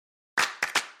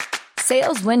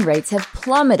sales win rates have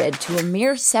plummeted to a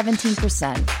mere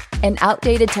 17%, and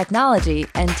outdated technology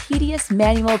and tedious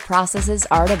manual processes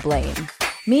are to blame.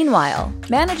 Meanwhile,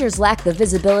 managers lack the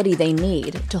visibility they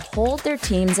need to hold their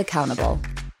teams accountable.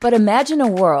 But imagine a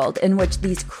world in which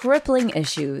these crippling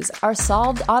issues are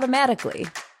solved automatically.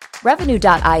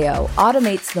 Revenue.io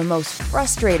automates the most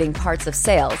frustrating parts of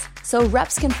sales so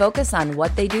reps can focus on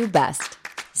what they do best,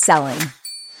 selling.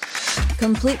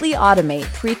 Completely automate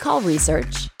pre-call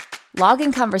research,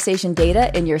 logging conversation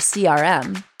data in your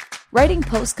CRM, writing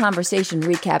post-conversation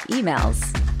recap emails,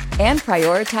 and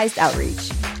prioritized outreach.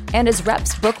 And as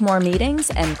reps book more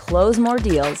meetings and close more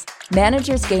deals,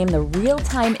 managers gain the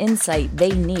real-time insight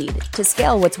they need to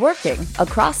scale what's working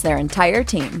across their entire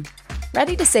team.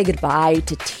 Ready to say goodbye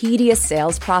to tedious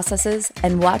sales processes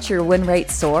and watch your win rate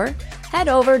soar? Head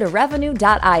over to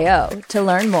Revenue.io to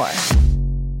learn more.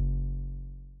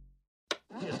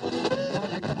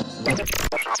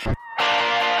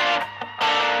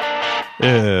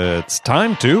 It's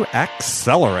time to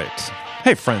accelerate.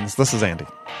 Hey friends, this is Andy.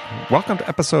 Welcome to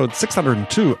episode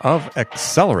 602 of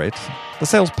Accelerate, the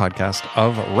sales podcast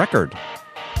of record.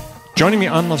 Joining me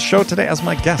on the show today as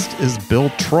my guest is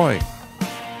Bill Troy.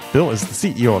 Bill is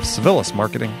the CEO of Civilis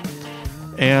Marketing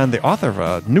and the author of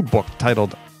a new book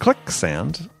titled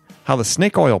Clicksand, How the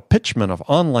Snake Oil Pitchmen of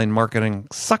Online Marketing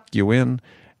Suck You In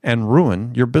and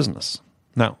Ruin Your Business.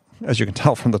 Now, as you can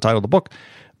tell from the title of the book,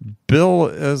 Bill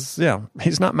is,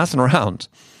 he's not messing around.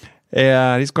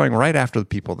 And he's going right after the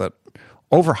people that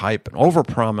overhype and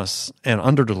overpromise and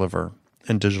underdeliver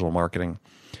in digital marketing.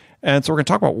 And so we're going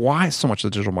to talk about why so much of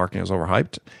the digital marketing is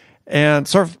overhyped, and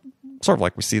sort of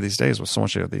like we see these days with so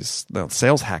much of these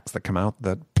sales hacks that come out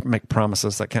that make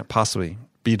promises that can't possibly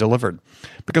be delivered.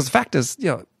 Because the fact is,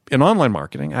 in online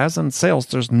marketing, as in sales,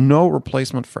 there's no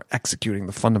replacement for executing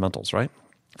the fundamentals, right?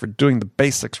 For doing the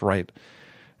basics right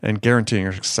and guaranteeing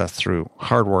your success through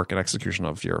hard work and execution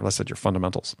of your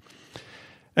fundamentals.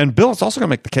 And Bill is also going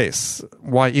to make the case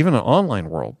why even in an online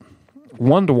world,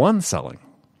 one-to-one selling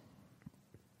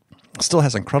still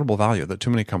has incredible value that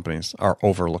too many companies are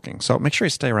overlooking. So make sure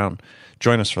you stay around.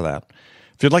 Join us for that.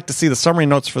 If you'd like to see the summary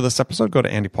notes for this episode, go to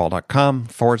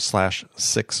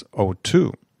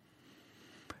andypaul.com/602.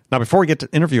 Now, before we get to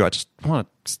the interview, I just want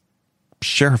to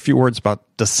share a few words about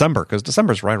December, because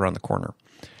December is right around the corner.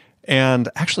 And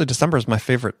actually, December is my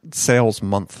favorite sales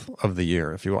month of the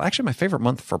year, if you will. Actually, my favorite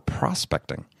month for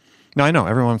prospecting. Now, I know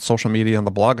everyone on social media and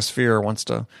the blogosphere wants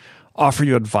to offer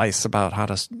you advice about how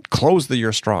to close the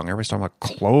year strong. Everybody's talking about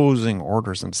closing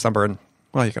orders in December. And,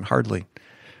 well, you can hardly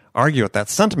argue with that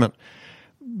sentiment.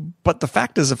 But the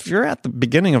fact is, if you're at the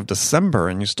beginning of December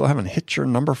and you still haven't hit your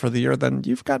number for the year, then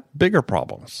you've got bigger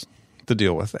problems to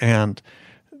deal with. And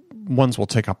ones we'll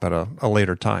take up at a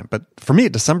later time. But for me,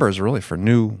 December is really for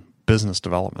new business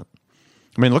development.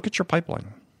 I mean, look at your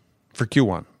pipeline for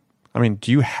Q1. I mean,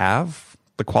 do you have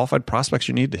the qualified prospects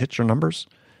you need to hit your numbers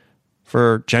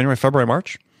for January, February,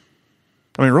 March?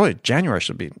 I mean, really, January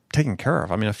should be taken care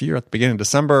of. I mean, if you're at the beginning of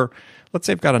December, let's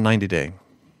say you've got a 90-day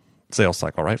sales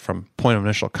cycle, right? From point of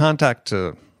initial contact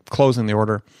to closing the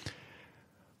order.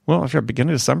 Well, if you're at the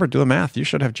beginning of December, do the math. You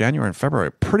should have January and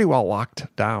February pretty well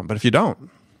locked down. But if you don't,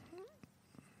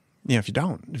 if you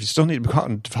still need to go out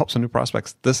and develop some new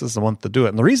prospects, this is the month to do it.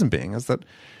 And the reason being is that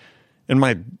in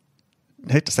my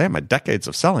decades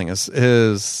of selling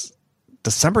is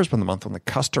December's been the month when the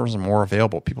customers are more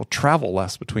available. People travel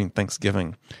less between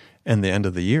Thanksgiving and the end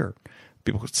of the year.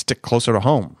 People stick closer to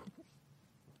home.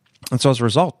 And so as a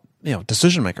result,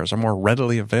 decision makers are more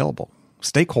readily available.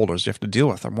 Stakeholders you have to deal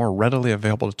with are more readily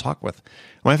available to talk with.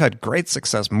 And I've had great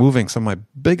success moving some of my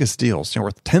biggest deals,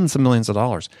 worth tens of millions of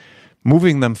dollars,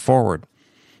 moving them forward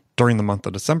during the month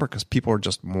of December because people are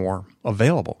just more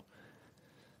available.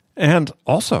 And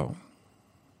also,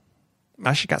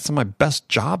 I actually got some of my best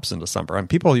jobs in December. And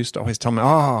people used to always tell me,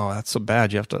 oh, that's so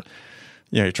bad. You have to,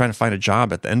 you're trying to find a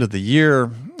job at the end of the year.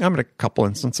 I'm in a couple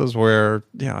instances where,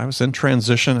 I was in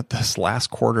transition at this last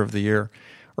quarter of the year,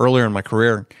 earlier in my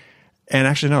career. And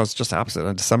actually, no, it's just the opposite.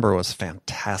 And December was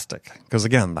fantastic because,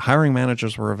 again, the hiring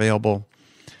managers were available.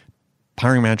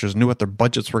 Hiring managers knew what their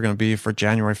budgets were going to be for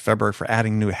January, February for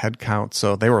adding new headcount.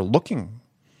 So they were looking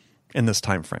in this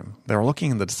time frame. They were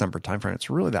looking in the December time frame. It's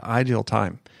really the ideal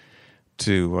time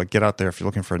to get out there if you're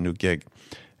looking for a new gig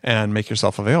and make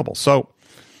yourself available. So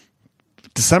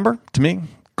December, to me,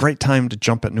 great time to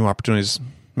jump at new opportunities.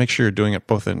 Make sure you're doing it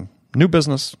both in new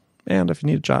business and if you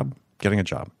need a job, getting a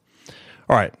job.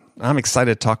 All right, I'm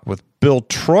excited to talk with Bill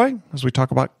Troy as we talk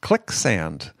about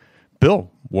Clicksand. Bill,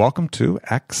 welcome to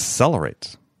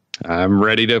Accelerate. I'm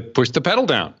ready to push the pedal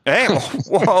down. Hey,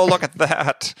 whoa, look at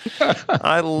that.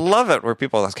 I love it where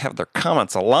people have their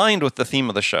comments aligned with the theme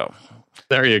of the show.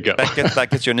 There you go. That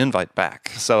gets you an invite back.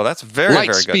 So that's very, Light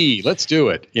very good. speed. Let's do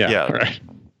it. Yeah. Right.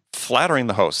 Flattering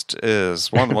the host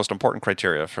is one of the most important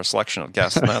criteria for selection of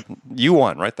guests. And that, you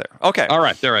won right there. Okay. All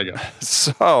right. There I go.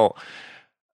 So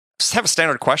just have a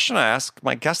standard question I ask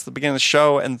my guests at the beginning of the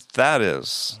show, and that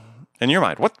is, in your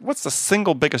mind, what's the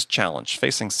single biggest challenge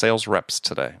facing sales reps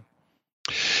today?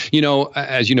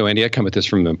 As you know, Andy, I come at this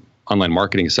from the online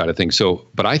marketing side of things.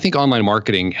 But I think online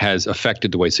marketing has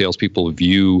affected the way salespeople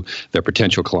view their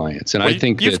potential clients. And I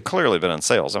think you've clearly been in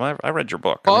sales. I read your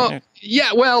book.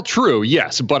 Yeah, well, true.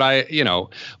 Yes. But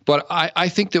I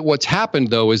think that what's happened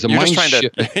though is you're trying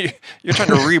to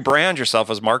rebrand yourself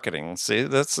as marketing. See,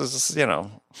 this is,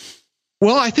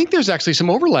 Well, I think there's actually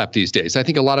some overlap these days. I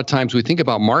think a lot of times we think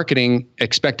about marketing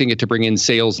expecting it to bring in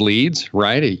sales leads,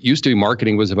 right? It used to be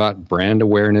marketing was about brand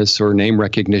awareness or name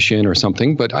recognition or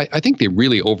something, but I think they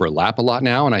really overlap a lot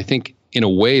now. And I think in a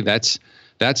way that's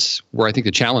where I think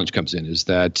the challenge comes in, is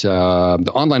that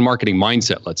the online marketing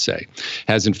mindset, let's say,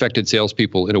 has infected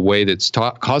salespeople in a way that's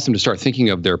caused them to start thinking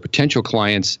of their potential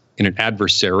clients in an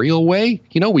adversarial way.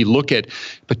 We look at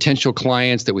potential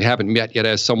clients that we haven't met yet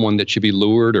as someone that should be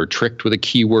lured or tricked with a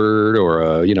keyword or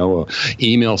a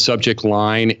email subject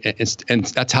line, and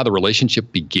that's how the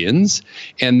relationship begins.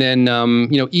 And then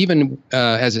even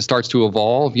as it starts to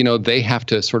evolve, they have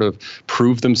to sort of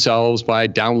prove themselves by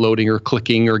downloading or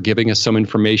clicking or giving us some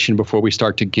information before we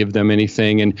start to give them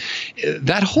anything. And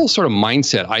that whole sort of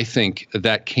mindset, I think,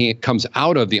 that comes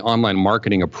out of the online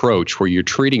marketing approach, where you're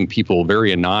treating people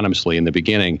very anonymously in the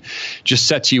beginning, just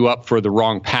sets you up for the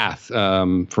wrong path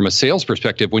from a sales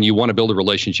perspective when you want to build a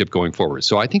relationship going forward.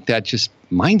 So I think that just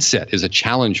mindset is a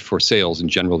challenge for sales in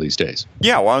general these days.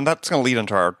 Yeah, well, and that's going to lead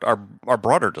into our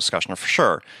broader discussion for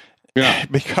sure. Yeah,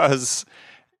 because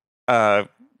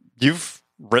you've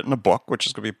written a book which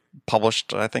is going to be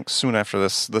published, I think, soon after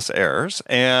this airs,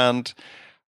 and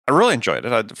I really enjoyed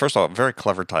it. First of all, a very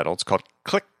clever title. It's called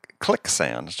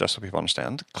ClickSand, just so people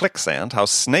understand. ClickSand, How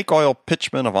Snake Oil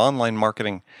Pitchmen of Online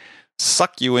Marketing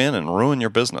Suck You In and Ruin Your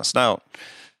Business. Now,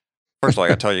 first of all, I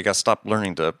got to tell you, you got to stop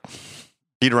learning to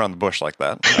beat around the bush like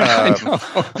that.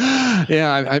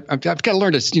 Yeah, I've got to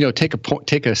learn to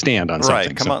take a stand on something.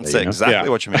 Right, come on, say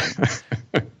exactly what you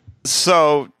mean.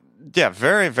 So, yeah,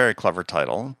 very, very clever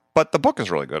title. But the book is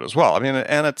really good as well. I mean,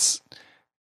 and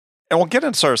we'll get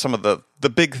into sort of some of the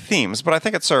big themes, but I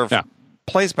think it sort of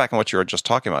plays back on what you were just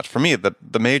talking about. For me,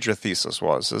 the major thesis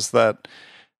is that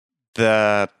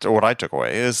or what I took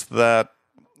away is that,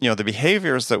 the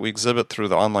behaviors that we exhibit through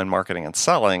the online marketing and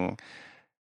selling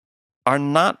are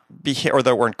not or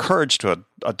that we're encouraged to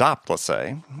adopt, let's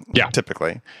say,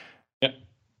 typically,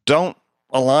 don't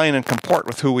align and comport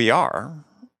with who we are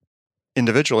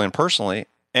individually and personally,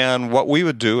 and what we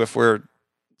would do if we're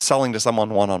selling to someone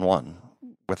one-on-one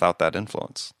without that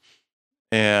influence.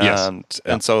 And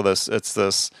so it's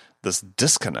this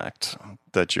disconnect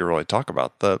that you really talk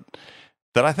about that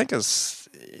I think is,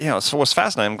 so what's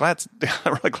fascinating. I'm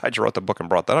really glad you wrote the book and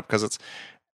brought that up, because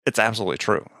it's absolutely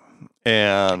true.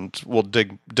 And we'll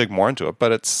dig more into it. But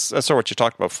that's sort of what you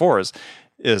talked about before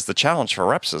is the challenge for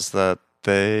reps is that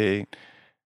they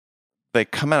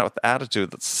come out with the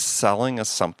attitude that selling is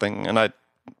something, and I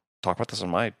talk about this in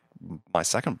my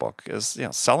second book, is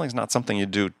selling is not something you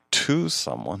do to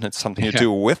someone, it's something you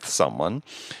do with someone.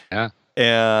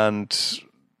 And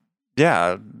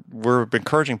we're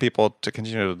encouraging people to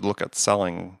continue to look at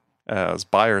selling as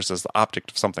buyers as the object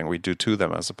of something we do to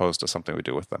them as opposed to something we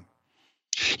do with them.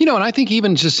 And I think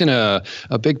even just in a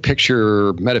big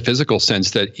picture metaphysical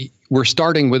sense, that we're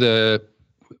starting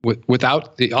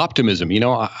without the optimism.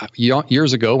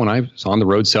 Years ago when I was on the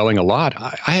road selling a lot,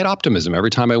 I had optimism every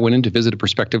time I went in to visit a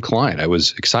prospective client. I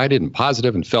was excited and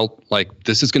positive and felt like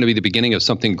this is going to be the beginning of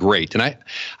something great. And I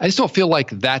just don't feel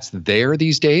like that's there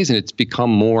these days. And it's become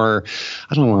more,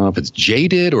 I don't know if it's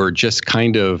jaded or just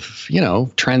kind of,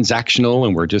 transactional.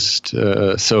 And we're just,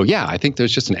 I think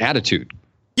there's just an attitude.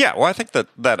 Yeah, well, I think that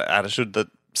attitude that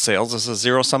sales is a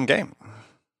zero-sum game.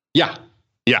 Yeah.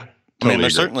 Totally, I mean,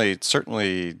 there's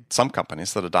certainly some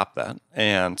companies that adopt that,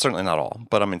 and certainly not all,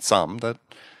 but I mean some that,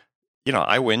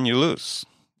 I win, you lose,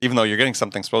 even though you're getting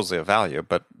something supposedly of value.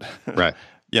 But right,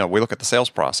 we look at the sales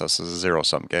process as a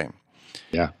zero-sum game.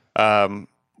 Yeah. Well,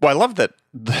 I love that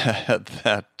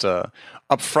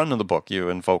up front in the book you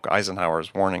invoke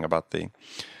Eisenhower's warning about the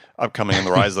upcoming and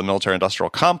the rise of the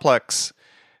military-industrial complex,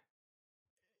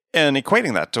 and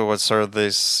equating that to what's sort of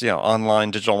this online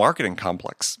digital marketing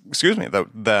complex. Excuse me,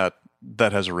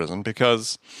 that has arisen,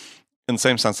 because in the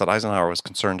same sense that Eisenhower was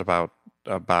concerned about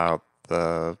about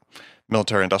the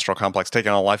military-industrial complex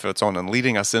taking on a life of its own and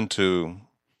leading us into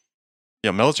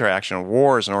military action and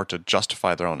wars in order to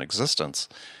justify their own existence,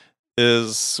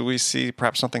 is we see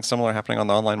perhaps something similar happening on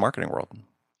the online marketing world.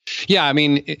 Yeah, I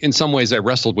mean, in some ways, I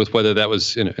wrestled with whether that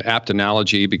was an apt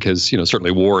analogy because,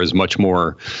 certainly war is much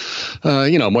more,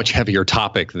 much heavier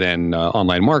topic than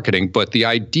online marketing. But the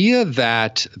idea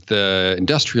that the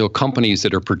industrial companies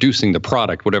that are producing the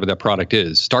product, whatever that product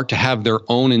is, start to have their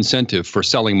own incentive for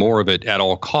selling more of it at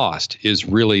all cost is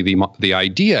really the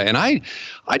idea. And I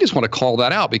just want to call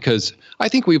that out because I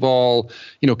think we've all,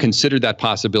 considered that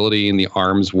possibility in the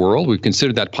arms world. We've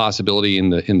considered that possibility in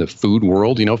the food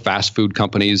world. Fast food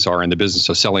companies are in the business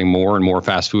of selling more and more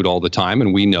fast food all the time.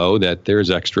 And we know that there's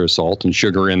extra salt and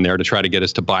sugar in there to try to get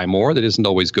us to buy more. That isn't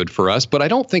always good for us. But I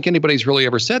don't think anybody's really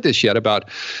ever said this yet about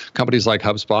companies like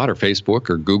HubSpot or Facebook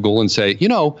or Google and say,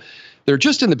 they're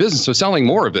just in the business of selling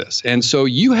more of this. And so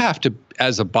you have to,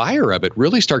 as a buyer of it,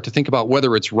 really start to think about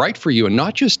whether it's right for you and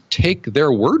not just take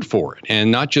their word for it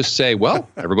and not just say, well,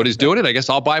 everybody's doing it, I guess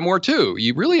I'll buy more too.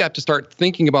 You really have to start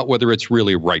thinking about whether it's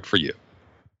really right for you.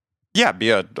 Yeah, be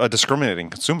a discriminating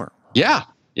consumer. Yeah.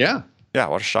 Yeah,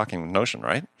 what a shocking notion,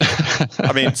 right?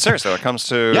 I mean, seriously, when it comes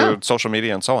to social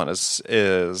media and so on, I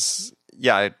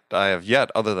have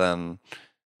yet, other than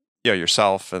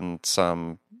yourself and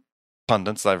some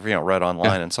pundits that I've read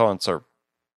online and so on, so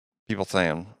people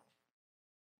saying,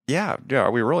 are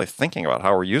we really thinking about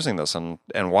how we're using this and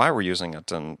why we're using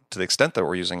it and to the extent that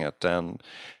we're using it? And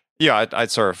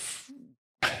I'd sort of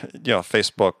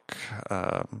Facebook,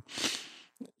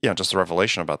 just the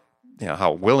revelation about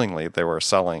how willingly they were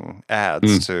selling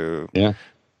ads to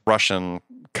Russian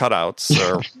cutouts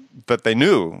or that they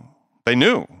knew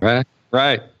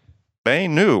right. They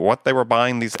knew what they were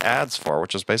buying these ads for,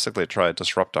 which is basically to try to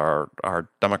disrupt our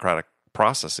democratic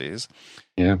processes.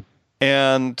 Yeah.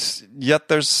 And yet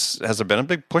has there been a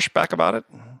big pushback about it?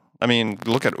 I mean,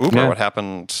 look at Uber, what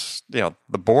happened, the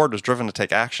board was driven to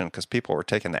take action because people were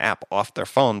taking the app off their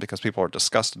phone because people were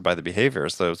disgusted by the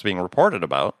behaviors that was being reported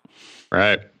about.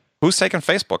 Right. Who's taking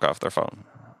Facebook off their phone?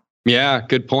 Yeah,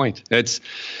 good point. It's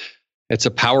a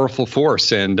powerful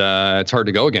force and it's hard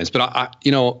to go against. But,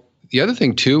 the other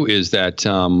thing, too, is that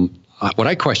what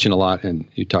I question a lot, and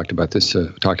you talked about this,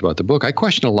 talked about the book, I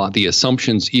question a lot the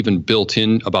assumptions even built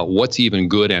in about what's even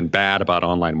good and bad about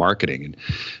online marketing. And,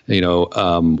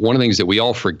 one of the things that we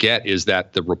all forget is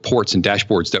that the reports and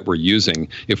dashboards that we're using,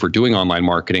 if we're doing online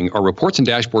marketing, are reports and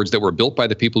dashboards that were built by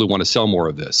the people who want to sell more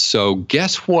of this. So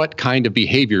guess what kind of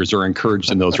behaviors are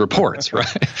encouraged in those reports,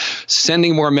 right?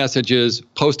 Sending more messages,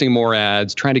 posting more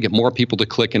ads, trying to get more people to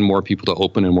click and more people to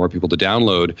open and more people to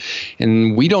download.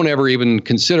 And we don't ever even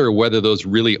consider whether those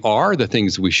really are the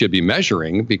things we should be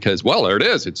measuring because, well, there it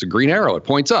is. It's a green arrow. It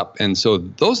points up. And so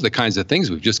those are the kinds of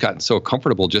things we've just gotten so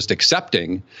comfortable just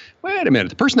accepting. Wait a minute.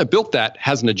 The person that built that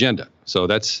has an agenda. So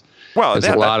there's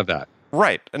a lot of that.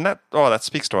 Right. And that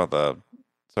speaks to one of the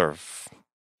sort of,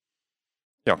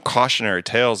 cautionary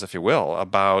tales, if you will,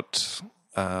 about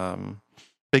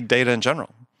big data in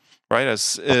general, right?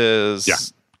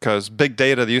 Because big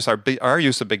data, our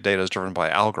use of big data is driven by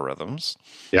algorithms.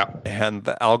 Yeah. And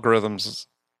the algorithms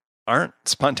aren't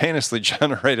spontaneously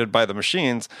generated by the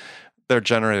machines. They're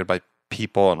generated by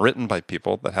people and written by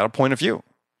people that had a point of view.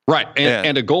 Right.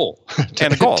 And a goal.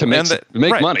 To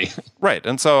make money. Right.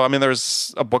 And so, I mean,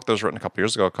 there's a book that was written a couple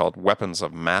years ago called Weapons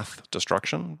of Math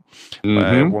Destruction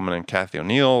by a woman named Cathy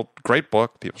O'Neil. Great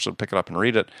book. People should pick it up and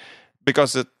read it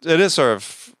because it is sort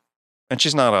of, and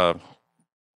she's not a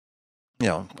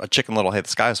chicken little, hey, the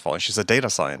sky is falling. She's a data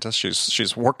scientist.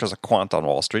 She's worked as a quant on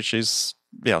Wall Street. She's,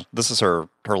 this is her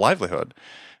livelihood.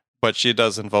 But she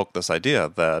does invoke this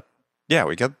idea that,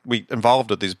 we involved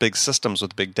with these big systems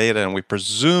with big data, and we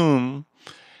presume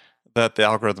that the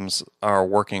algorithms are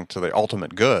working to the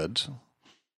ultimate good.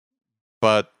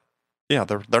 But,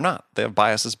 they're not. They have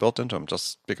biases built into them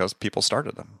just because people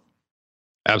started them.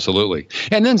 Absolutely.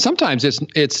 And then sometimes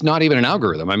it's not even an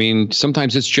algorithm. I mean,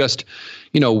 sometimes it's just,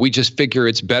 we just figure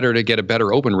it's better to get a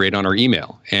better open rate on our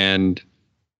email. And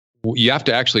you have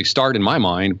to actually start, in my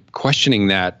mind, questioning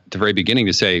that at the very beginning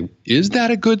to say, is that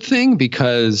a good thing?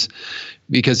 Because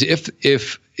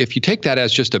if you take that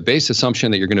as just a base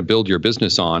assumption that you're going to build your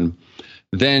business on,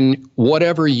 then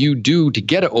whatever you do to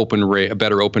get a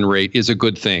better open rate is a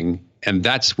good thing. And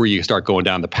that's where you start going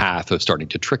down the path of starting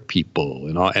to trick people.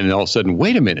 And all of a sudden,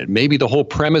 wait a minute, maybe the whole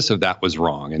premise of that was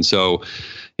wrong. And so,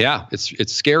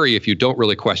 it's scary if you don't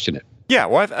really question it. Yeah,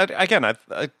 well, again,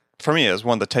 for me, as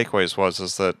one of the takeaways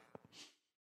is that,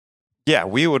 Yeah,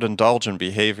 we would indulge in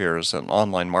behaviors in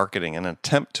online marketing and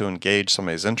attempt to engage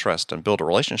somebody's interest and build a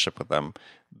relationship with them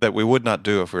that we would not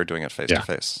do if we were doing it face to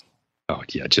face. Oh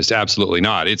yeah, just absolutely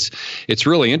not. It's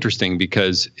really interesting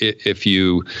because if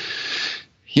you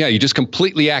just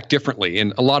completely act differently.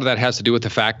 And a lot of that has to do with the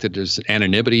fact that there's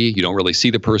anonymity. You don't really see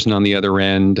the person on the other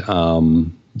end.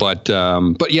 But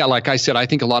yeah, like I said, I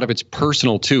think a lot of it's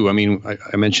personal too. I mean,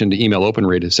 I mentioned the email open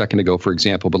rate a second ago, for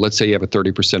example, but let's say you have a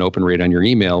 30% open rate on your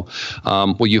email.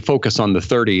 Well, you focus on the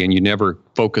 30 and you never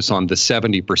focus on the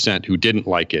 70% who didn't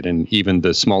like it. And even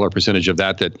the smaller percentage of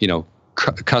that,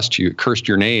 cursed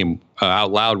your name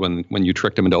out loud when you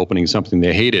tricked them into opening something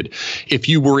they hated. If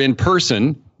you were in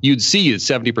person, you'd see that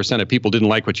 70% of people didn't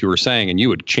like what you were saying and you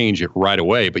would change it right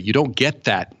away, but you don't get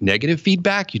that negative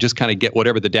feedback. You just kind of get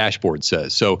whatever the dashboard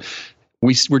says. So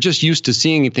we're just used to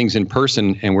seeing things in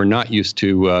person and we're not used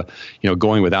to,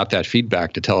 going without that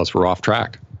feedback to tell us we're off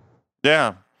track.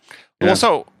 Yeah. Well,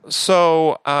 so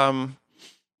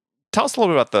tell us a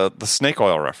little bit about the snake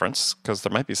oil reference, because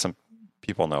there might be some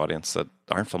people in the audience that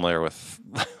aren't familiar with,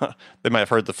 they might have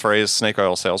heard the phrase snake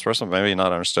oil salesperson, but maybe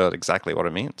not understood exactly what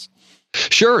it means.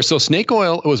 Sure. So snake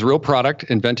oil was a real product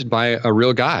invented by a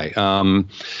real guy.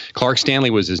 Clark Stanley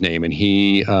was his name, and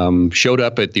he showed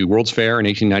up at the World's Fair in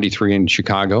 1893 in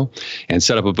Chicago and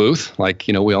set up a booth. Like,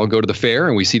 we all go to the fair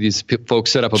and we see these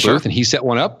folks set up a booth, and he set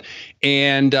one up.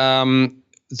 And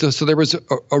so there was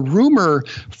a rumor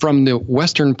from the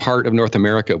western part of North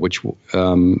America, which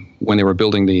when they were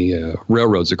building the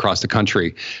railroads across the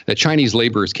country, that Chinese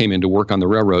laborers came in to work on the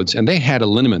railroads, and they had a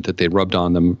liniment that they rubbed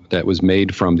on them that was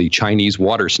made from the Chinese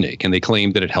water snake, and they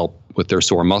claimed that it helped with their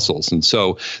sore muscles. And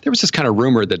so there was this kind of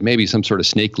rumor that maybe some sort of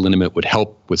snake liniment would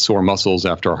help with sore muscles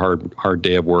after a hard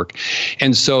day of work.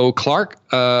 And so Clark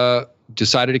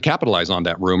decided to capitalize on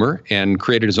that rumor and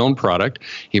created his own product.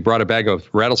 He brought a bag of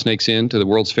rattlesnakes into the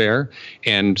World's Fair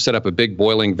and set up a big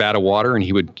boiling vat of water, and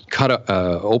he would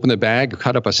open the bag,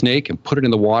 cut up a snake and put it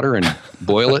in the water and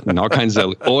boil it, and all kinds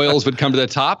of oils would come to the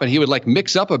top, and he would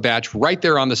mix up a batch right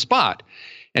there on the spot.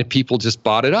 And people just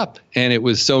bought it up, and it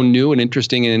was so new and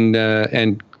interesting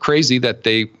and crazy that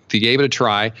they gave it a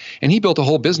try. And he built a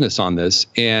whole business on this,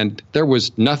 and there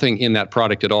was nothing in that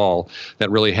product at all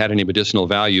that really had any medicinal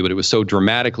value, but it was so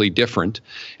dramatically different,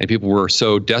 and people were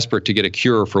so desperate to get a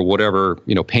cure for whatever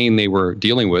pain they were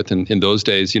dealing with. And in those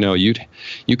days,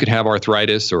 you could have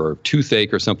arthritis or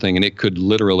toothache or something, and it could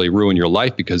literally ruin your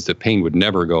life because the pain would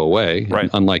never go away, right,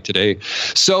 unlike today.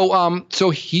 So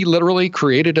he literally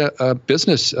created a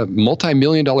business, a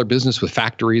multi-million-dollar business with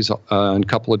factories in a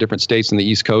couple of different states in the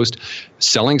East Coast,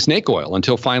 selling snake oil,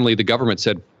 until finally the government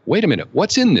said, wait a minute,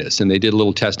 what's in this? And they did a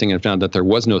little testing and found that there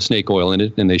was no snake oil in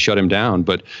it, and they shut him down.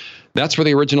 But that's where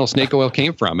the original snake oil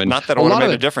came from. And not that it would have made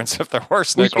a difference if there were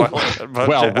snake oil in it. But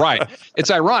well, right.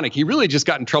 It's ironic. He really just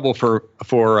got in trouble for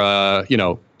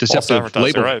deceptive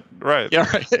label. Right.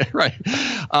 Yeah, right.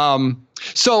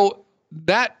 So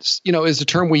that, is a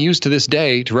term we use to this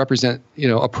day to represent,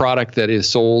 a product that is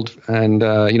sold and,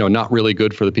 not really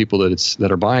good for the people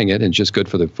that are buying it, and just good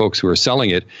for the folks who are selling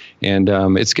it. And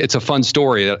it's a fun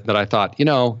story that I thought,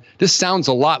 this sounds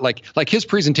a lot like his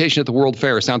presentation at the World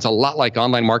Fair sounds a lot like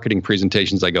online marketing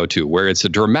presentations I go to, where it's a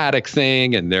dramatic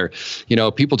thing and they're,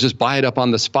 people just buy it up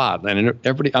on the spot. And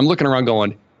everybody, I'm looking around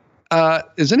going,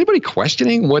 is anybody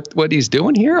questioning what he's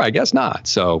doing here? I guess not.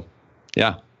 So,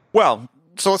 yeah. Well,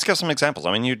 so let's give some examples.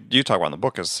 I mean, you talk about in the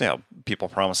book is people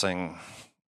promising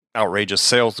outrageous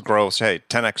sales growth. Hey,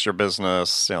 10x your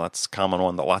business. That's a common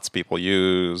one that lots of people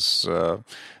use.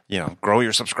 Grow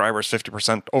your subscribers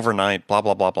 50% overnight. Blah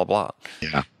blah blah blah blah.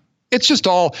 Yeah. It's just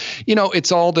all,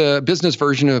 it's all the business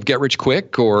version of get rich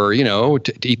quick, or,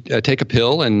 take a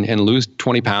pill and lose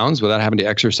 20 pounds without having to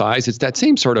exercise. It's that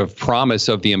same sort of promise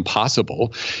of the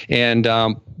impossible. And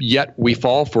yet we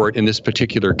fall for it in this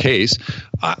particular case.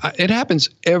 It happens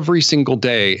every single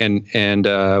day. And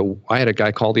I had a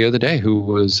guy call the other day who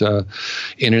was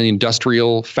in an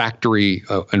industrial factory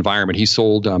environment. He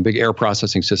sold big air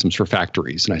processing systems for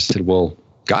factories. And I said, well,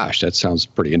 gosh, that sounds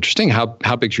pretty interesting.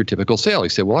 How big's your typical sale? He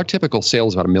said, well, our typical sale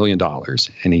is about $1 million.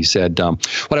 And he said,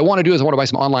 what I want to do is I want to buy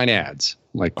some online ads.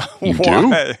 I'm like, you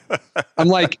do? I'm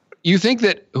like, you think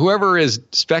that whoever is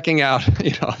specking out,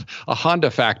 a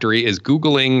Honda factory is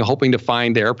Googling, hoping to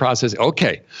find their process?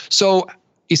 Okay. So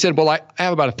he said, well, I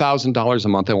have about $1,000 a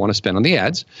month I want to spend on the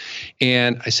ads.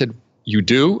 And I said, you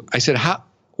do? I said,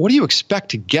 what do you expect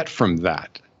to get from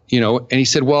that? and he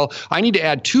said, well, I need to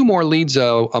add 2 more leads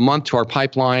a month to our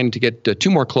pipeline to get 2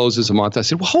 more closes a month. I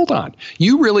said, well, hold on.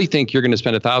 You really think you're going to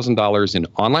spend $1,000 in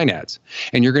online ads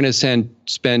and you're going to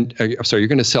you're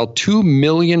going to sell $2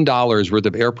 million worth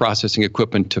of air processing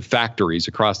equipment to factories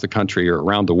across the country or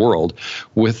around the world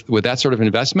with that sort of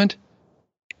investment?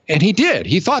 And he did.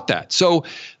 He thought that. So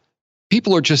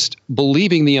people are just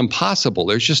believing the impossible.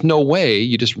 There's just no way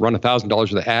you just run $1,000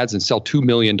 worth of ads and sell $2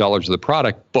 million of the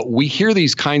product. But we hear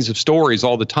these kinds of stories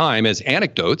all the time as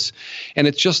anecdotes. And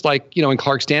it's just like, in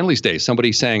Clark Stanley's day,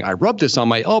 somebody saying, I rubbed this on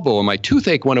my elbow and my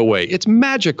toothache went away. It's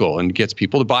magical and gets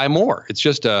people to buy more. It's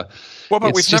just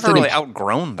but we've never really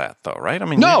outgrown that, though, right? I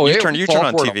mean, no, you turn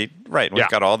on TV, right? We've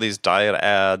got all these diet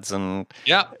ads and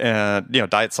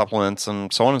diet supplements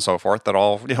and so on and so forth that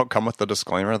all come with the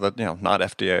disclaimer that not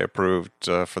FDA approved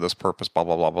for this purpose, blah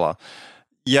blah blah blah.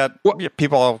 Yet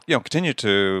people continue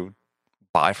to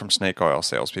buy from snake oil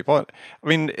salespeople. I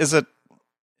mean, is it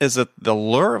the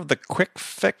lure of the quick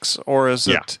fix, or is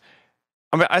it?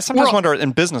 I mean, I sometimes wonder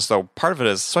in business, though. Part of it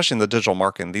is, especially in the digital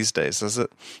marketing these days, is it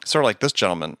sort of like this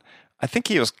gentleman? I think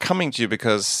he was coming to you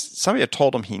because somebody had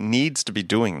told him he needs to be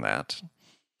doing that.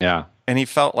 Yeah. And he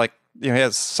felt like he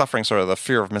was suffering sort of the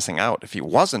fear of missing out if he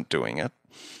wasn't doing it.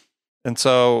 And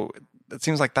so it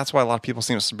seems like that's why a lot of people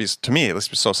seem to be, to me at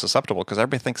least, so susceptible, because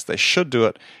everybody thinks they should do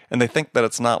it and they think that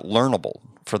it's not learnable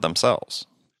for themselves.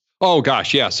 Oh,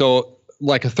 gosh, yeah. So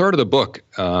like a third of the book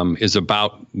is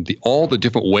about all the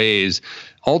different ways,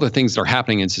 all the things that are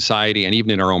happening in society and even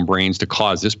in our own brains to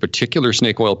cause this particular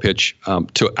snake oil pitch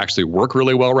to actually work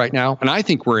really well right now. And I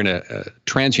think we're in a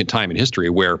transient time in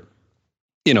history where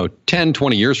 10,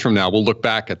 20 years from now, we'll look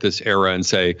back at this era and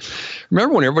say,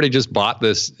 remember when everybody just bought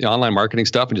this online marketing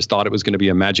stuff and just thought it was going to be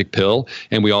a magic pill?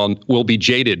 And we all will be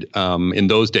jaded in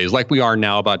those days, like we are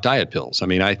now about diet pills. I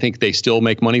mean, I think they still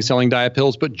make money selling diet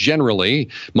pills, but generally,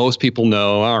 most people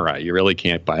know, all right, you really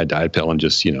can't buy a diet pill and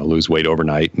just, lose weight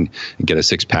overnight and get a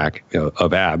 6-pack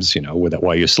of abs, with that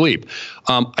while you sleep.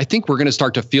 I think we're going to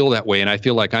start to feel that way. And I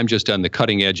feel like I'm just on the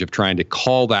cutting edge of trying to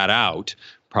call that out,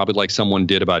 probably like someone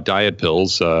did about diet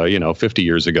pills, 50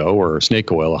 years ago, or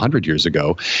snake oil 100 years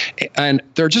ago. And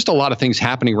there are just a lot of things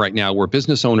happening right now where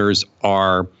business owners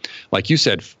are, like you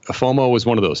said, FOMO is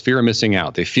one of those, fear of missing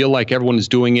out. They feel like everyone is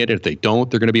doing it. If they don't,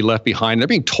 they're going to be left behind. They're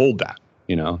being told that.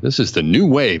 This is the new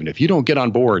wave. And if you don't get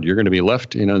on board, you're going to be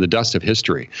left, in the dust of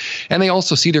history. And they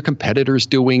also see their competitors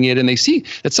doing it. And they see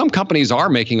that some companies are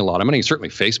making a lot of money. Certainly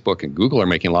Facebook and Google are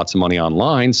making lots of money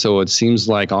online. So it seems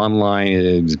like online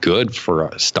is good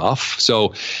for stuff.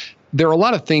 So there are a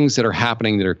lot of things that are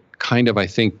happening that are kind of, I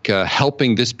think,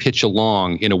 helping this pitch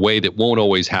along in a way that won't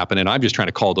always happen. And I'm just trying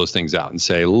to call those things out and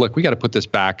say, look, we got to put this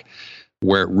back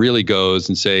where it really goes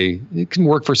and say it can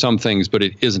work for some things, but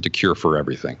it isn't a cure for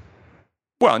everything.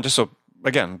 Well, and just so,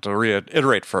 again, to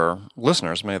reiterate for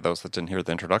listeners, maybe those that didn't hear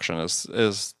the introduction, is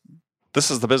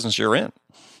this is the business you're in.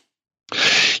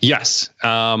 Yes.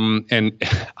 And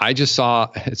I just saw,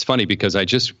 it's funny because I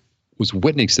just was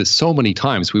witnessing this so many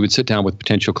times. We would sit down with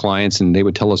potential clients and they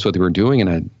would tell us what they were doing.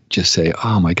 And I'd just say,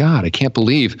 oh my God, I can't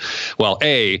believe, well,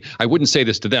 A, I wouldn't say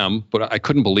this to them, but I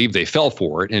couldn't believe they fell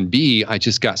for it. And B, I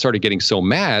just started getting so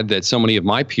mad that so many of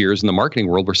my peers in the marketing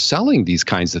world were selling these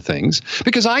kinds of things,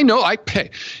 because I know,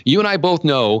 you and I both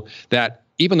know that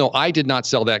even though I did not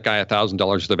sell that guy $1,000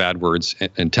 worth of AdWords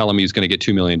and tell him he's going to get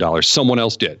 $2 million, someone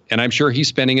else did. And I'm sure he's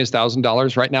spending his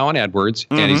 $1,000 right now on AdWords,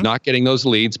 and he's not getting those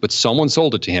leads, but someone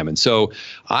sold it to him. And so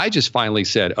I just finally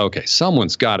said, okay,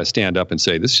 someone's got to stand up and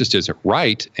say, this just isn't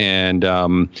right. And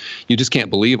you just can't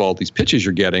believe all these pitches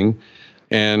you're getting.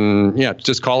 And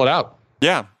just call it out.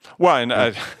 Yeah. Well,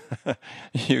 and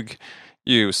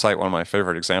you cite one of my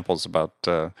favorite examples about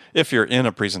if you're in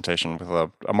a presentation with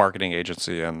a marketing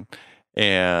agency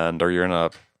or you're in a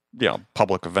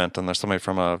public event and there's somebody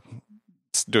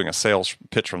doing a sales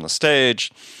pitch from the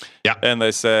stage, and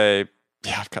they say,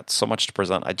 I've got so much to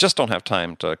present, I just don't have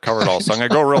time to cover it all, so I'm going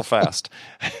to go real fast.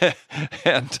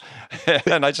 and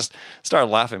I just started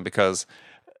laughing because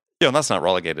that's not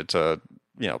relegated to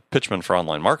pitchmen for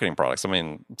online marketing products. I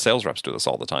mean, sales reps do this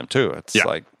all the time too. It's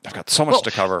like, I've got so much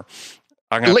to cover.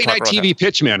 Late night TV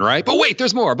pitchmen, right? But wait,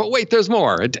 there's more.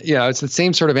 It's the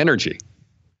same sort of energy.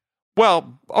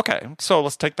 Well, okay, so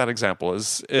let's take that example.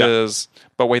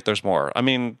 But wait, there's more. I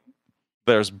mean,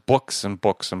 there's books and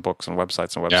books and books and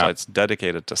websites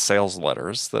dedicated to sales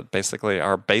letters that basically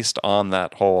are based on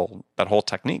that whole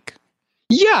technique.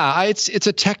 Yeah, it's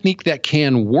a technique that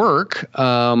can work,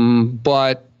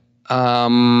 but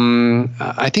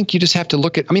I think you just have to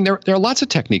look at, I mean, there are lots of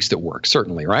techniques that work,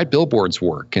 certainly, right? Billboards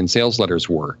work and sales letters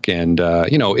work. And,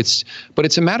 but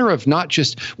it's a matter of not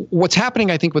just what's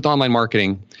happening, I think, with online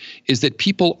marketing is that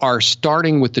people are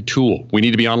starting with the tool. We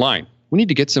need to be online. We need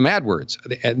to get some AdWords.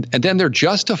 And then they're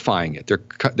justifying it.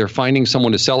 They're finding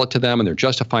someone to sell it to them and they're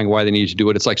justifying why they need to do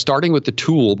it. It's like starting with the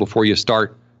tool before you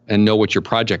start and know what your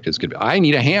project is going to be. I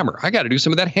need a hammer. I got to do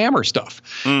some of that hammer stuff.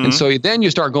 Mm-hmm. And so then you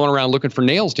start going around looking for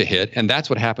nails to hit. And that's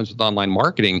what happens with online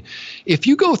marketing. If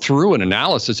you go through an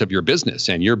analysis of your business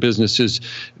and your business is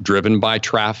driven by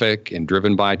traffic and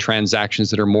driven by transactions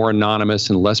that are more anonymous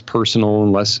and less personal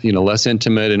and less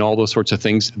intimate and all those sorts of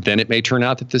things, then it may turn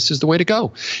out that this is the way to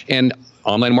go. And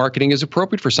online marketing is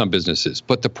appropriate for some businesses.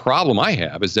 But the problem I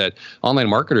have is that online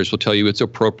marketers will tell you it's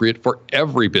appropriate for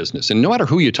every business. And no matter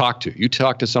who you talk to you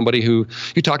talk to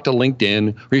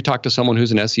LinkedIn, or you talk to someone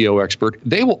who's an SEO expert,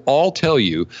 they will all tell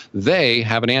you they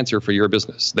have an answer for your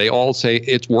business. They all say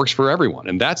it works for everyone.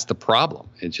 And that's the problem.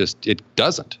 It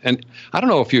doesn't. And I don't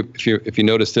know if you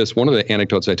notice this, one of the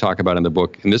anecdotes I talk about in the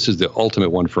book, and this is the ultimate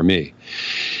one for me,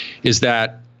 is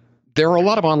that there are a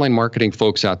lot of online marketing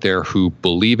folks out there who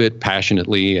believe it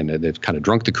passionately and they've kind of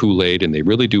drunk the Kool-Aid and they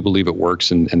really do believe it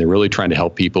works and they're really trying to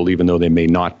help people even though they may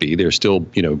not be. They're still,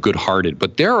 good-hearted.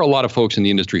 But there are a lot of folks in the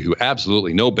industry who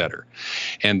absolutely know better.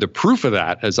 And the proof of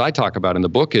that, as I talk about in the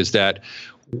book, is that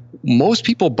most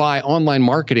people buy online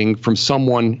marketing from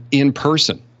someone in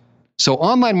person. So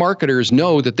online marketers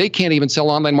know that they can't even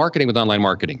sell online marketing with online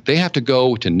marketing. They have to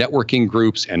go to networking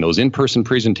groups and those in-person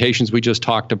presentations we just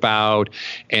talked about,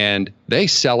 and they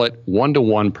sell it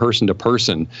one-to-one,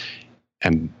 person-to-person.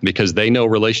 And because they know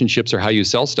relationships are how you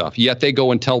sell stuff, yet they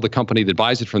go and tell the company that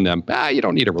buys it from them, you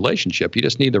don't need a relationship, you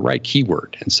just need the right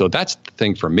keyword. And so that's the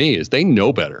thing for me is they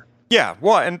know better. Yeah,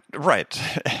 well, and right.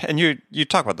 And you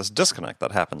talk about this disconnect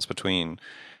that happens between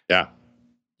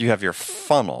you have your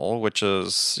funnel, which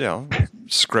is,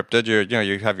 scripted.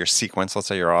 You have your sequence, let's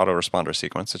say your autoresponder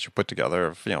sequence that you put together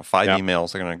of, 5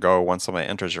 emails are going to go once somebody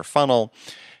enters your funnel.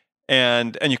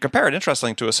 And you compare it,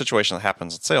 interestingly, to a situation that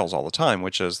happens in sales all the time,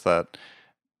 which is that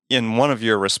in one of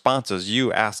your responses,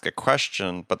 you ask a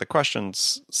question, but the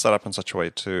question's set up in such a way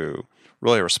to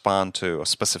really respond to a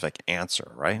specific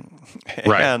answer, right?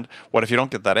 Right. And what if you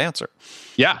don't get that answer?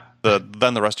 Yeah.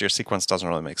 Then the rest of your sequence doesn't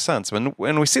really make sense. When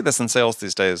we see this in sales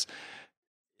these days,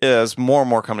 is more and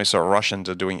more companies sort of rush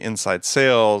into doing inside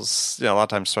sales. A lot of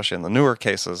times, especially in the newer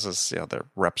cases, is their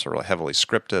reps are really heavily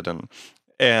scripted,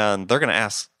 and they're going to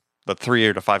ask the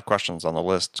 3 to 5 questions on the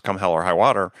list, come hell or high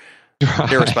water,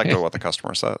 irrespective of what the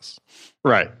customer says.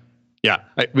 Right. Yeah,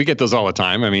 we get those all the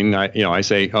time. I mean, I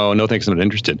say, "Oh, no, thanks, I'm not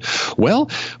interested."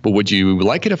 Well, but would you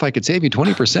like it if I could save you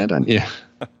 20% on? Yeah,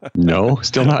 no,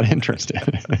 still not interested.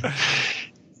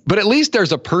 But at least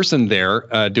there's a person there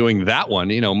doing that one.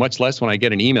 Much less when I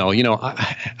get an email.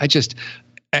 I just,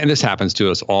 and this happens to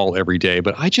us all every day.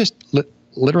 But I just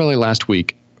literally last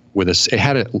week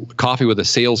had a coffee with a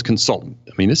sales consultant.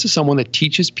 I mean, this is someone that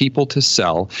teaches people to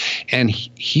sell, and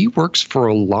he works for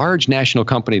a large national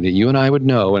company that you and I would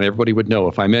know, and everybody would know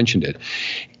if I mentioned it.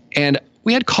 And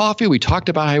we had coffee. We talked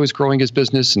about how he was growing his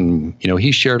business, and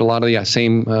he shared a lot of the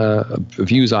same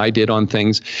views I did on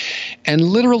things. And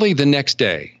literally the next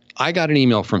day, I got an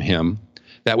email from him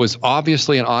that was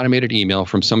obviously an automated email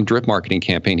from some drip marketing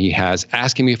campaign he has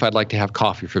asking me if I'd like to have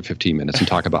coffee for 15 minutes and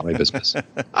talk about my business.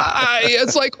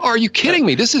 It's like, are you kidding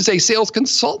me? This is a sales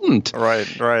consultant. Right.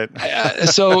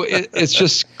 So it's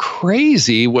just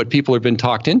crazy what people have been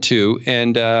talked into.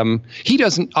 And he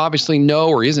doesn't obviously know,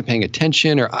 or he isn't paying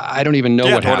attention, or I don't even know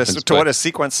what happens. What his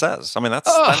sequence says. I mean, that's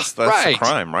right. The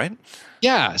crime, right?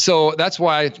 Yeah, so that's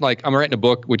why, I'm writing a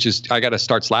book, which is I got to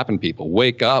start slapping people.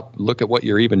 Wake up! Look at what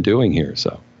you're even doing here.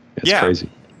 So it's crazy.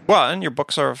 Well, and your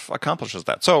book sort of accomplishes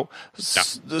that. So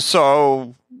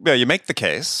you make the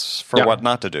case for what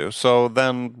not to do. So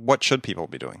then, what should people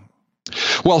be doing?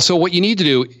 Well, so what you need to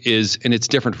do is, and it's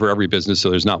different for every business, so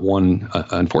there's not one,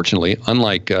 unfortunately,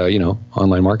 unlike,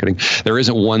 online marketing, there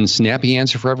isn't one snappy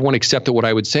answer for everyone, except that what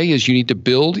I would say is you need to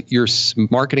build your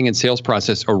marketing and sales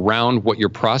process around what your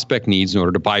prospect needs in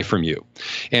order to buy from you.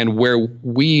 And where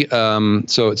we,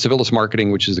 so at Civilis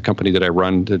Marketing, which is the company that I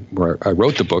run, where I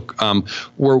wrote the book,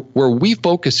 where we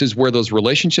focus is where those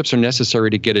relationships are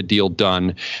necessary to get a deal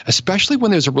done, especially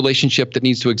when there's a relationship that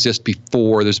needs to exist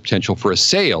before there's potential for a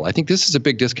sale. I think this is a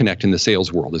big disconnect in the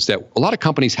sales world, is that a lot of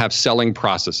companies have selling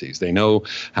processes. They know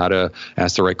how to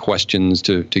ask the right questions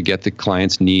to get the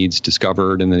client's needs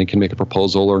discovered, and then they can make a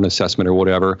proposal or an assessment or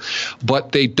whatever.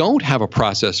 But they don't have a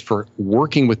process for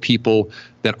working with people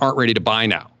that aren't ready to buy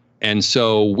now. And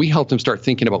so we help them start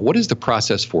thinking about what is the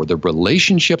process for the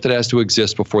relationship that has to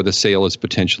exist before the sale is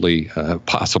potentially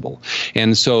possible.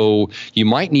 And so you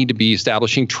might need to be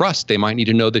establishing trust. They might need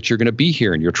to know that you're going to be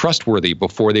here and you're trustworthy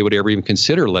before they would ever even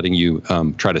consider letting you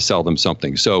try to sell them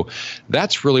something. So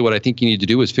that's really what I think you need to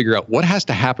do, is figure out what has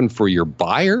to happen for your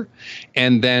buyer,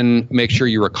 and then make sure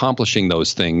you're accomplishing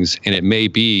those things. And it may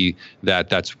be that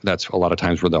that's a lot of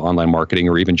times where the online marketing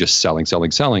or even just selling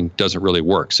doesn't really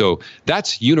work. So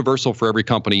that's universal for every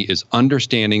company, is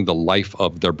understanding the life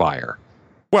of their buyer.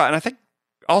 Well, and I think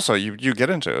also you get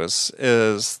into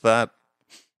is that,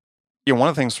 you know, one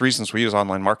of the reasons we use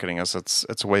online marketing is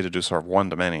it's a way to do sort of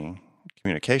one-to-many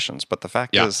communications. But the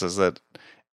fact is that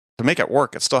to make it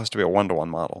work, it still has to be a one-to-one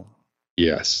model.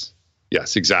 Yes,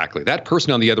 exactly. That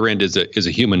person on the other end is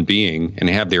a human being, and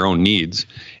they have their own needs.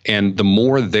 And the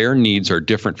more their needs are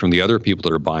different from the other people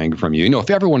that are buying from you, if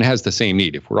everyone has the same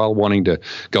need, if we're all wanting to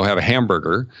go have a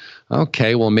hamburger,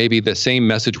 okay, well, maybe the same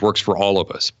message works for all of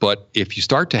us. But if you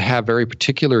start to have very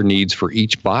particular needs for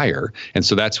each buyer, and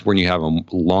so that's when you have a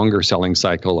longer selling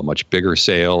cycle, a much bigger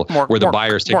sale, where the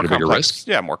buyer's taking a bigger risk.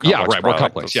 Yeah, more complex. Yeah, right, more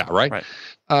complex. Yeah, right.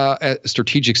 A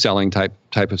strategic selling type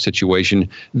of situation,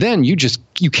 then you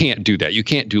can't do that. You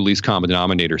can't do least common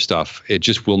denominator stuff. It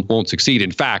just won't succeed.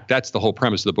 In fact, that's the whole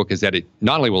premise of the book, is that it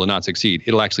not only will it not succeed,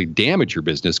 it'll actually damage your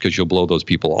business because you'll blow those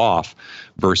people off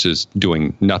versus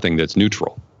doing nothing that's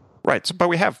neutral. Right. So, but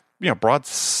we have broad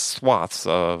swaths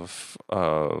of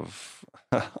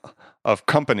of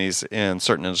companies in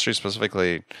certain industries,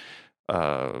 specifically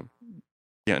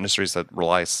industries that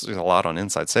rely a lot on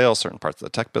inside sales, certain parts of the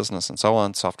tech business and so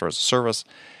on, software as a service,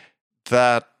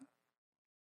 that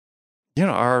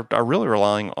are really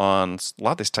relying on a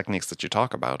lot of these techniques that you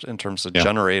talk about in terms of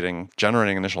generating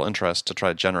initial interest to try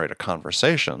to generate a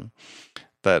conversation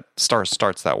that starts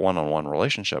that one-on-one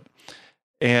relationship.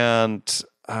 And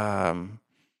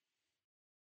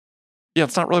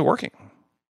it's not really working.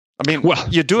 I mean,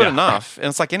 you do it enough, and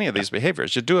it's like any of these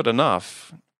behaviors. You do it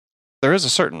enough, there's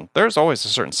always a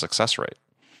certain success rate,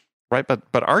 right?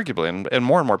 But arguably, and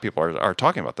more people are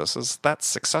talking about this, is that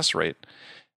success rate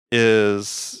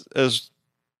is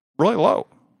really low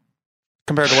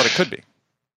compared to what it could be.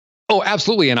 Oh,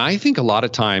 absolutely. And I think a lot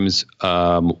of times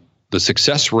the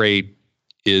success rate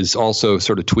is also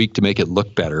sort of tweaked to make it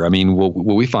look better. I mean, what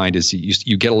we find is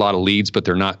you get a lot of leads, but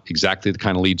they're not exactly the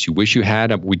kind of leads you wish you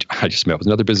had. I just met with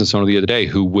another business owner the other day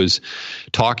who was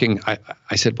talking.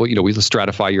 I said, well, we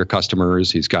stratify your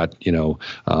customers. He's got,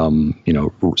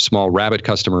 small rabbit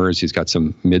customers. He's got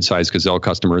some mid-sized gazelle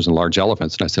customers and large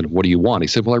elephants. And I said, what do you want? He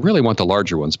said, well, I really want the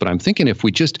larger ones, but I'm thinking if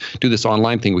we just do this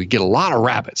online thing, we get a lot of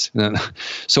rabbits.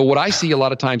 So what I see a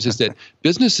lot of times is that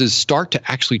businesses start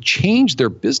to actually change their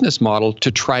business model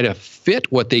to try to fit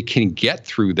what they can get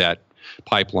through that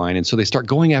pipeline. And so they start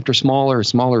going after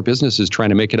smaller businesses, trying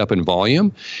to make it up in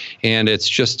volume. And it's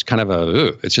just kind of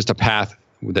it's just a path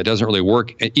that doesn't really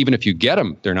work. Even if you get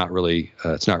them, they're not really,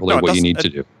 it's not really what you need to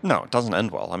do. No, it doesn't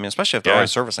end well. I mean, especially if they're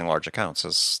always servicing large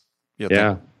accounts,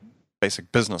 the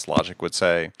basic business logic would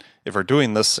say, if we're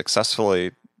doing this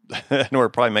successfully and we're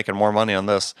probably making more money on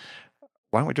this,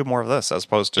 why don't we do more of this, as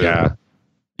opposed to,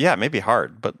 it may be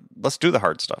hard, but let's do the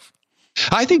hard stuff.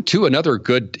 I think, too, another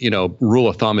good, rule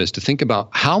of thumb is to think about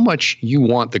how much you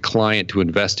want the client to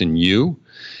invest in you,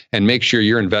 and make sure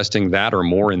you're investing that or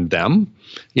more in them.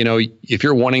 If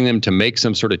you're wanting them to make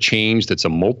some sort of change that's a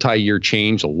multi-year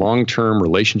change, a long-term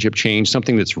relationship change,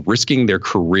 something that's risking their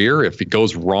career if it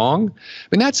goes wrong, I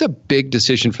mean, that's a big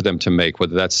decision for them to make,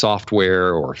 whether that's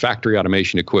software or factory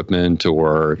automation equipment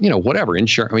or, whatever,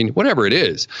 insurance, I mean, whatever it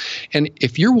is. And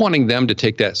if you're wanting them to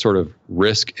take that sort of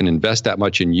risk and invest that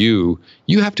much in you,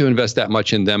 you have to invest that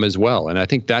much in them as well. And I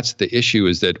think that's the issue,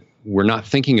 is that we're not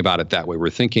thinking about it that way.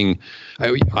 We're thinking,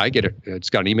 I get it.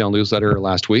 It's got an email newsletter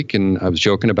last week, and I was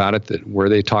joking about it, where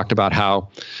they talked about how,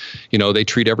 they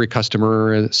treat every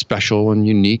customer special and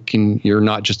unique, and you're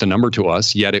not just a number to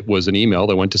us. Yet it was an email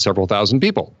that went to several thousand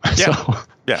people.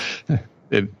 Yeah.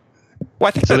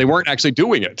 So they weren't actually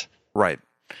doing it. Right.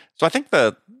 So I think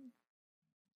the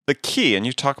key, and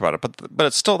you talk about it, but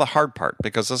it's still the hard part,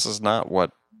 because this is not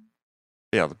what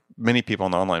many people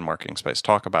in the online marketing space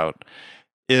talk about.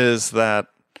 Is that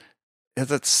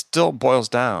it still boils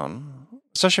down,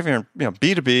 especially if you're in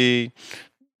B2B,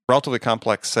 relatively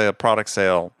complex product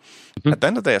sale. Mm-hmm. At the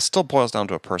end of the day, it still boils down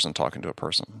to a person talking to a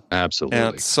person. Absolutely.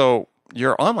 And so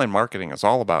your online marketing is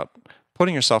all about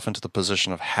putting yourself into the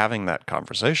position of having that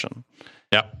conversation.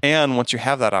 Yeah. And once you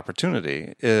have that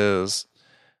opportunity, is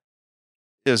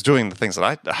doing the things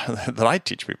that I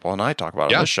teach people and I talk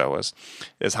about on this show is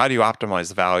how do you optimize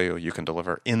the value you can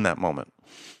deliver in that moment.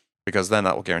 because then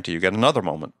that will guarantee you get another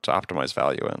moment to optimize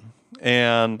value in.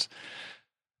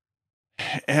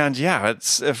 And yeah,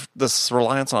 it's if this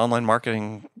reliance on online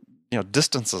marketing,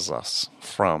 distances us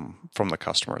from the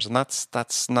customers, and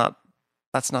that's not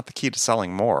the key to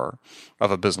selling more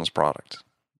of a business product.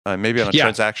 Maybe on a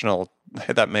transactional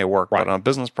that may work, but on a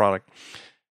business product,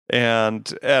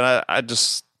 and I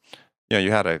just,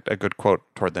 you had a good quote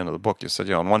toward the end of the book. You said,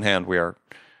 on one hand, we are,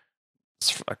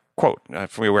 a quote,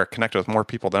 we are connected with more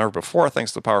people than ever before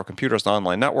thanks to the power of computers and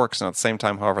online networks, and at the same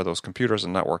time, however, those computers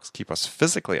and networks keep us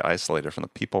physically isolated from the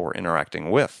people we're interacting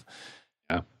with.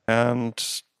 Yeah.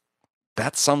 And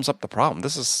that sums up the problem.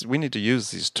 We need to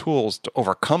use these tools to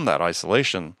overcome that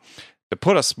isolation, to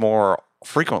put us more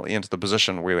frequently into the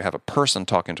position where we have a person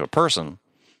talking to a person.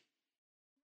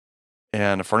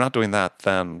 And if we're not doing that,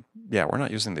 then we're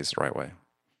not using these the right way.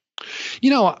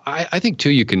 I think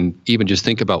too, you can even just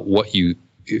think about what you,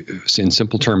 in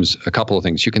simple terms, a couple of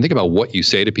things. You can think about what you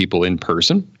say to people in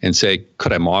person and say,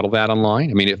 could I model that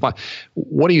online? I mean,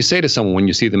 what do you say to someone when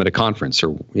you see them at a conference,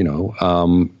 or,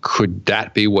 could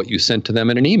that be what you sent to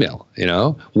them in an email?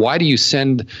 Why do you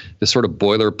send the sort of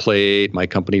boilerplate, my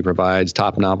company provides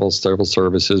top novels, several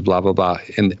services, blah, blah, blah.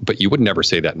 But you would never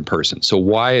say that in person. So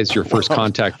why is your first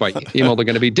contact by email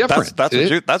going to be different?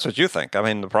 That's what you think. I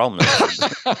mean, the problem is.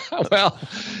 Well,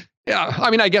 yeah, I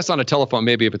mean, I guess on a telephone,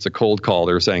 maybe if it's a cold call,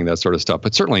 they're saying that sort of stuff,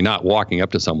 but certainly not walking up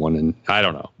to someone and I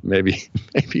don't know, maybe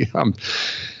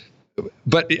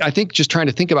but I think just trying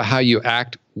to think about how you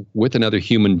act with another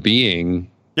human being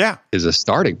is a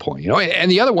starting point, And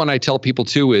the other one I tell people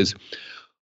too is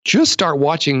just start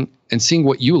watching and seeing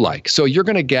what you like. So we're all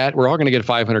going to get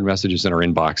 500 messages in our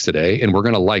inbox today, and we're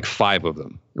going to like 5 of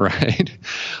them, right?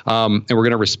 And we're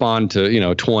going to respond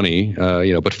to, 20,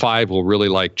 but 5 will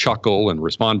really chuckle and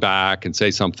respond back and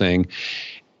say something.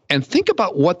 And think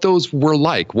about what those were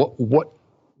like. What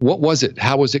was it?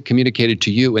 How was it communicated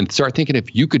to you? And start thinking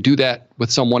if you could do that with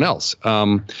someone else.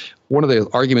 One of the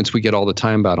arguments we get all the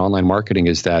time about online marketing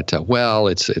is that,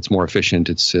 it's more efficient,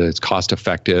 it's cost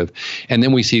effective. And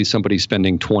then we see somebody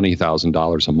spending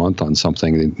 $20,000 a month on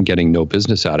something and getting no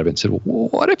business out of it, and said, well,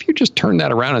 what if you just turned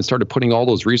that around and started putting all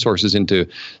those resources into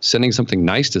sending something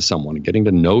nice to someone and getting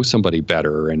to know somebody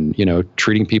better and,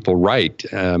 treating people right?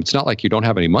 It's not like you don't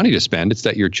have any money to spend. It's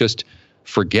that you're just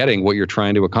forgetting what you're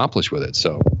trying to accomplish with it.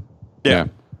 So, yeah.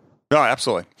 No,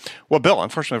 absolutely. Well, Bill,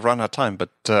 unfortunately, we've run out of time, but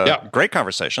great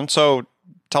conversation. So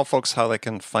tell folks how they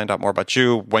can find out more about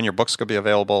you, when your book's going to be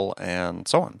available, and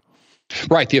so on.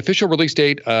 Right. The official release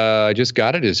date, I just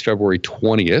got it, is February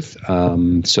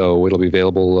 20th. So it'll be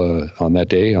available on that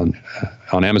day on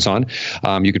Amazon.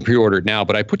 You can pre-order it now,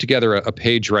 but I put together a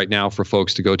page right now for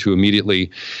folks to go to immediately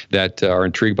that are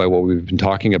intrigued by what we've been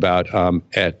talking about.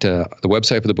 At the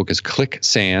website for the book is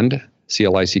ClickSand.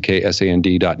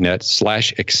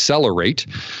 clicksand.net/accelerate.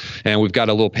 And we've got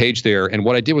a little page there. And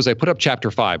what I did was I put up chapter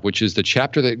 5, which is the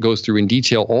chapter that goes through in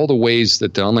detail all the ways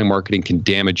that the online marketing can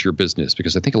damage your business,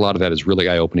 because I think a lot of that is really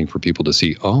eye-opening for people to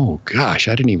see, oh gosh,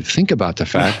 I didn't even think about the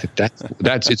fact that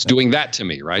that's it's doing that to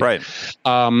me, right? Right.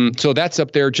 So that's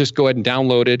up there. Just go ahead and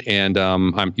download it. And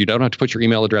you don't have to put your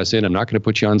email address in. I'm not going to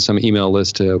put you on some email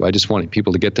list. I just want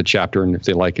people to get the chapter. And if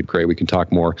they like it, great, we can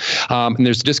talk more. And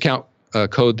there's a discount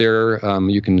code there.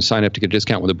 You can sign up to get a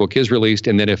discount when the book is released.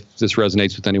 And then if this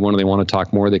resonates with anyone and they want to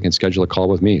talk more, they can schedule a call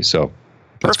with me. So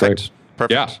that's Perfect. great.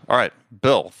 Yeah. All right.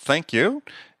 Bill, thank you.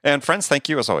 And friends, thank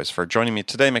you as always for joining me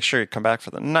today. Make sure you come back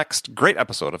for the next great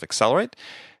episode of Accelerate.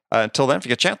 Until then, if you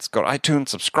get a chance, go to iTunes,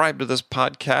 subscribe to this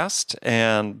podcast,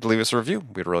 and leave us a review.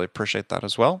 We'd really appreciate that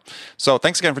as well. So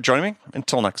thanks again for joining me.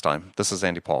 Until next time, this is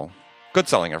Andy Paul. Good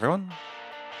selling, everyone.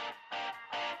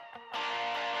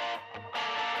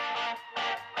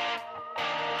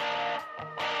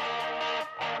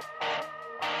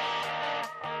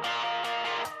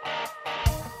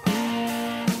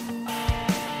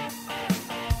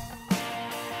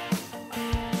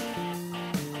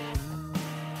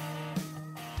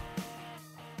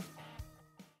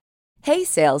 Hey,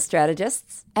 sales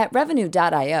strategists. At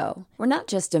Revenue.io, we're not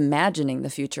just imagining the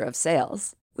future of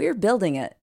sales, we're building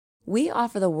it. We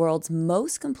offer the world's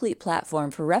most complete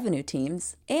platform for revenue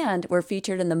teams, and we're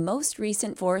featured in the most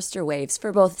recent Forrester Waves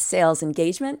for both sales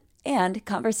engagement and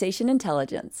conversation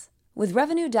intelligence. With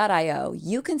Revenue.io,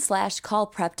 you can slash call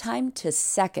prep time to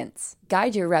seconds,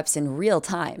 guide your reps in real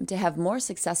time to have more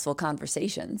successful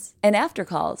conversations. And after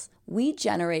calls, we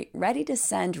generate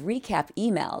ready-to-send recap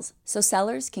emails so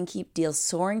sellers can keep deals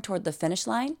soaring toward the finish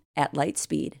line at light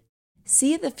speed.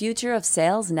 See the future of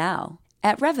sales now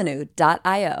at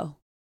Revenue.io.